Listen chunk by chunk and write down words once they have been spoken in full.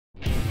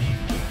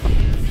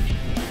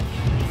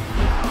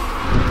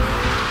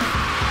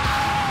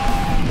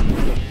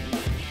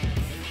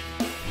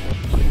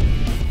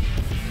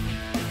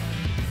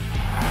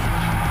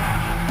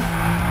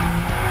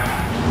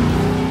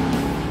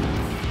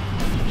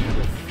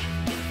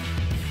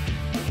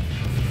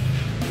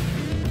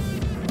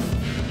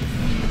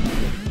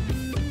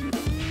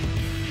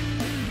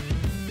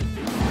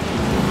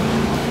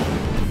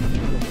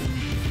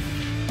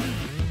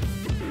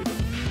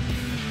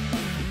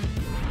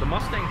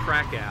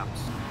on-track apps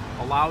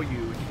allow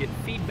you to get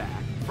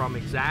feedback from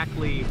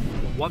exactly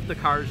what the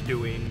car's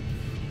doing,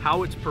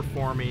 how it's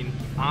performing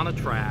on a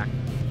track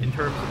in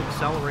terms of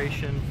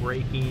acceleration,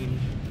 braking,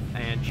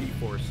 and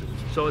G-forces.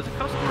 So as a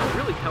customer, it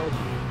really tells you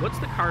what's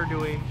the car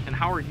doing and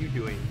how are you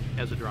doing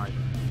as a driver.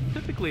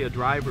 Typically a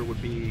driver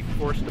would be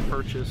forced to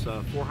purchase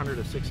a $400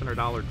 to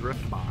 $600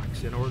 drift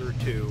box in order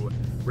to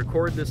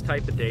record this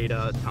type of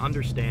data to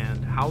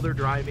understand how they're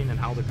driving and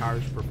how the car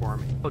is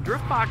performing. A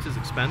drift box is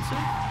expensive.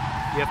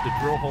 You have to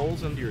drill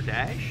holes into your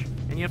dash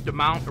and you have to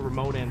mount a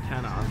remote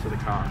antenna onto the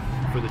car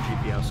for the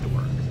GPS to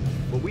work.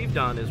 What we've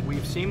done is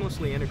we've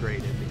seamlessly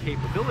integrated the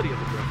capability of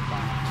the drift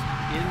box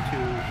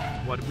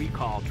into what we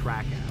call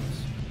track apps.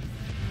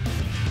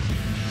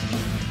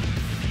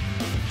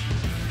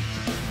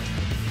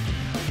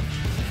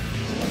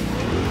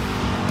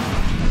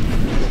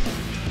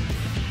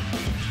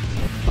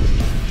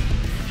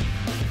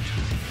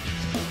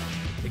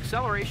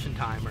 Acceleration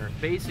timer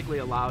basically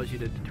allows you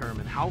to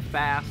determine how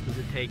fast does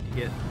it take to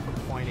get from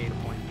point A to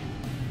point B.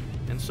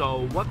 And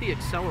so what the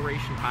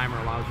acceleration timer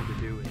allows you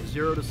to do is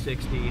 0 to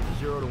 60,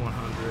 0 to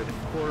 100,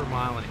 quarter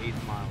mile and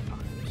eighth mile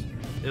times.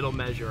 It'll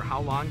measure how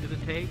long did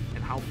it take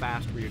and how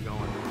fast were you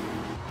going.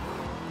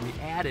 We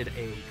added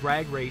a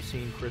drag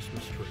racing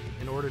Christmas tree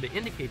in order to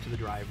indicate to the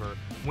driver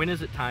when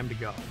is it time to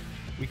go.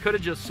 We could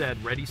have just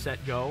said ready,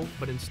 set, go,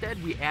 but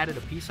instead we added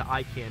a piece of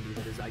eye candy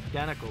that is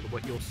identical to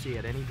what you'll see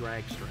at any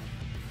drag strip.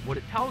 What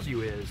it tells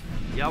you is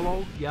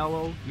yellow,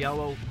 yellow,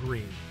 yellow,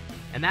 green.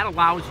 And that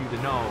allows you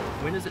to know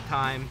when is it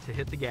time to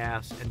hit the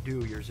gas and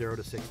do your 0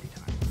 to 60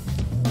 time.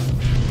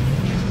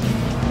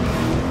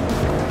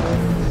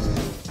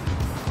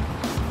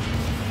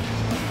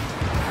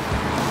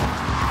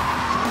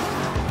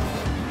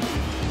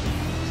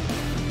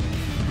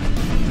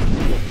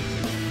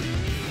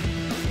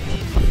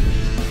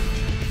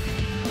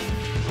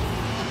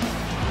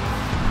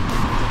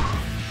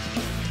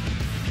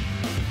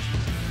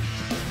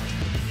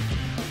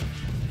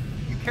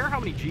 Care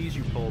how many G's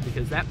you pull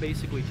because that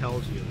basically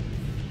tells you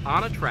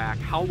on a track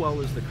how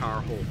well is the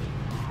car holding.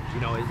 You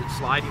know, is it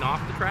sliding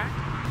off the track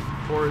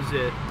or is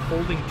it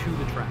holding to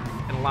the track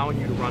and allowing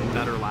you to run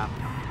better lap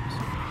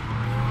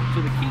times?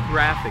 So the key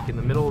graphic in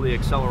the middle of the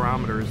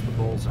accelerometer is the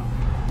bullseye.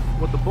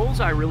 What the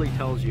bullseye really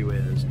tells you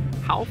is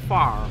how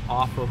far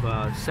off of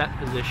a set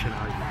position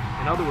are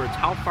you. In other words,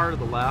 how far to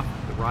the left,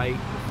 the right,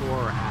 before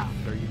or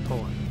aft are you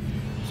pulling?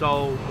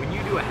 So when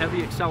you do a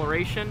heavy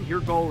acceleration,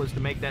 your goal is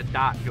to make that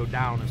dot go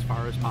down as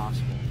far as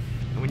possible.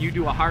 And when you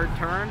do a hard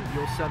turn,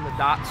 you'll send the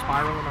dot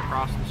spiraling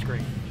across the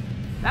screen.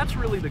 That's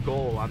really the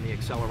goal on the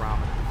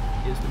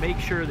accelerometer, is to make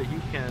sure that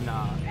you can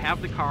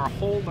have the car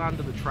hold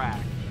onto the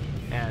track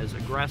as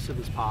aggressive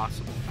as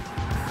possible.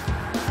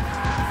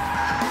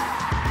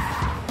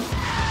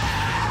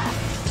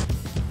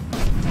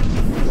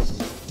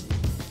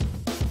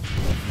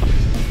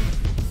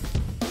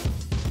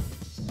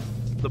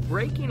 The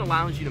braking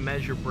allows you to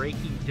measure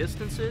braking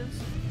distances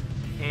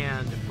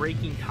and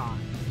braking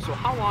time. So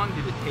how long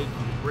did it take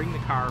you to bring the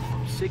car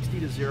from 60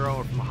 to 0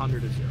 or from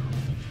 100 to 0?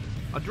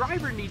 A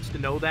driver needs to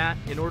know that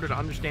in order to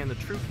understand the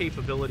true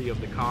capability of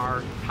the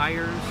car,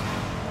 tires,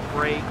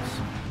 brakes,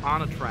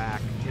 on a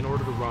track in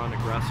order to run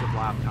aggressive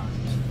lap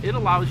times. It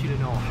allows you to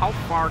know how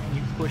far can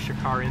you push a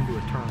car into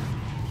a turn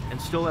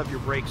and still have your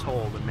brakes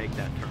hold and make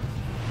that turn.